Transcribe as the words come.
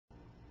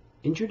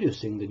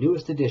Introducing the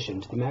newest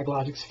addition to the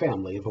Maglogix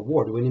family of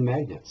award-winning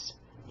magnets.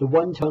 The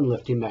 1-ton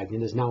lifting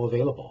magnet is now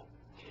available.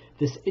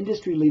 This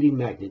industry-leading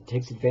magnet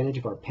takes advantage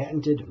of our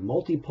patented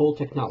multi-pole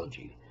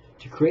technology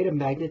to create a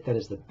magnet that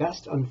is the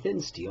best on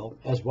thin steel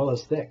as well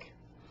as thick,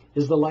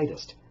 is the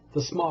lightest,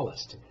 the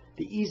smallest,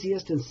 the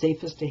easiest and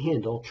safest to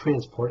handle,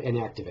 transport, and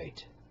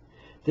activate.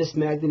 This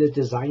magnet is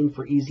designed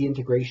for easy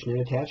integration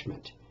and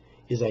attachment,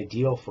 is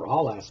ideal for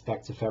all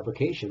aspects of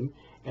fabrication,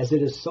 as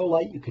it is so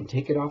light you can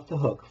take it off the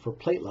hook for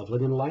plate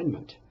leveling and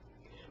alignment.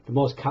 The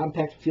most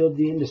compact field in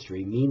the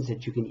industry means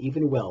that you can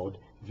even weld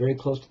very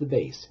close to the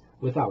base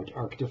without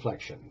arc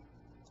deflection.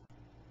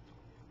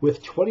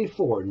 With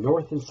 24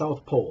 north and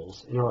south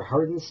poles in our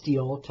hardened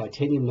steel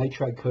titanium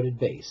nitride coated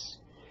base,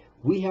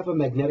 we have a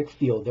magnetic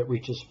field that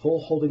reaches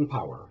full holding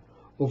power,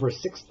 over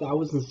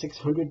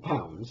 6,600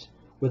 pounds,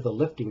 with a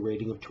lifting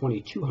rating of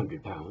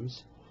 2,200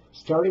 pounds,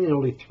 starting at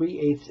only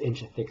 3/8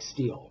 inch thick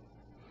steel.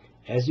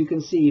 As you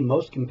can see,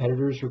 most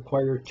competitors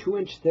require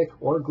 2-inch thick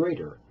or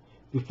greater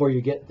before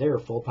you get their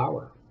full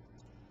power.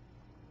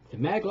 The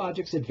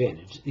Maglogix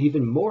advantage is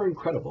even more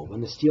incredible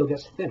when the steel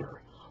gets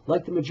thinner,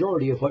 like the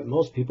majority of what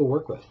most people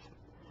work with.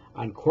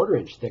 On 1/4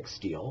 inch thick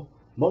steel,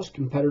 most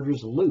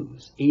competitors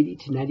lose 80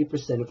 to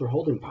 90% of their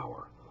holding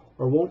power,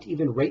 or won't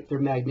even rate their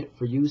magnet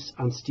for use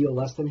on steel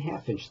less than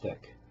 1/2 inch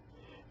thick.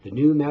 The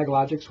new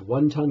Maglogix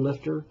 1-ton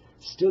lifter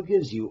still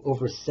gives you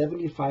over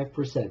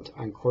 75%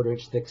 on 1/4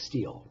 inch thick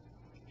steel,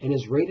 and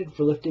is rated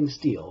for lifting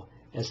steel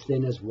as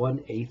thin as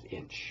 1/8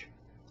 inch.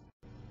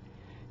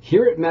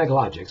 Here at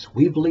Maglogix,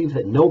 we believe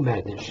that no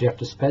magnet should have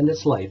to spend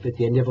its life at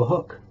the end of a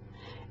hook.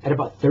 At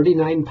about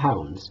 39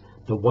 pounds,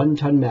 the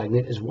 1-ton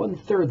magnet is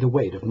 1/3 the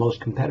weight of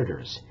most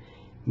competitors,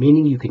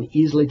 meaning you can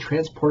easily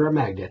transport our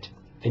magnet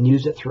and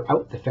use it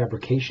throughout the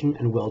fabrication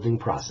and welding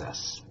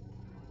process.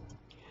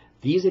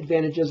 These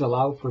advantages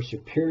allow for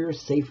superior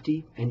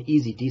safety and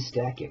easy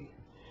destacking,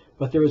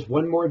 but there is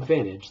one more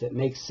advantage that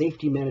makes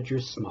safety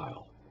managers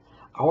smile.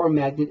 Our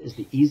magnet is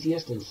the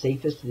easiest and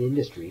safest in the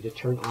industry to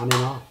turn on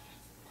and off.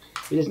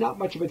 It is not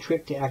much of a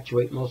trick to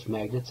actuate most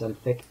magnets on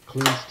thick,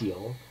 clean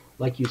steel,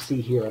 like you see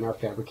here on our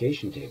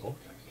fabrication table,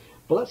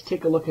 but let's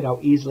take a look at how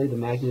easily the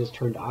magnet is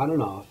turned on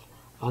and off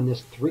on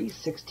this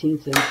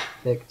 3/16 inch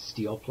thick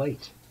steel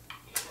plate.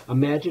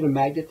 Imagine a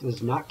magnet that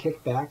does not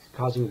kick back,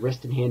 causing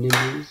wrist and hand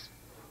injuries,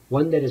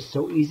 one that is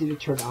so easy to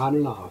turn on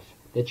and off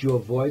that you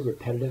avoid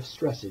repetitive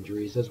stress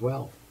injuries as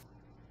well.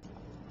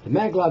 The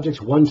Maglogix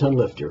 1-ton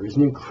lifter is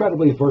an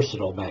incredibly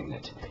versatile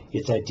magnet.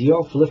 It's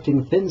ideal for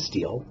lifting thin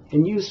steel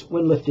and use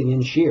when lifting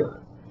in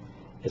shear.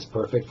 It's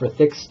perfect for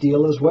thick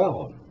steel as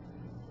well.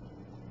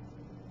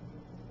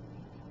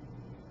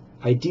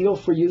 Ideal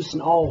for use in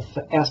all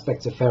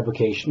aspects of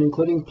fabrication,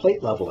 including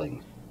plate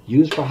leveling,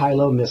 used for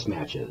high-low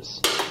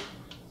mismatches.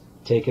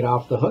 Take it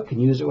off the hook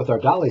and use it with our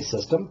dolly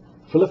system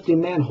for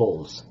lifting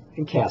manholes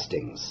and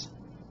castings.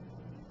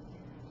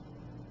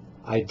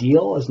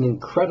 Ideal as an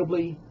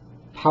incredibly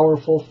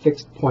powerful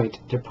fixed point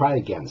to pry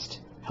against,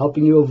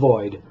 helping you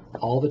avoid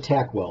all the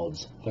tack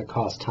welds that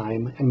cost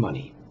time and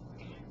money.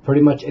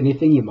 Pretty much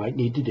anything you might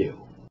need to do.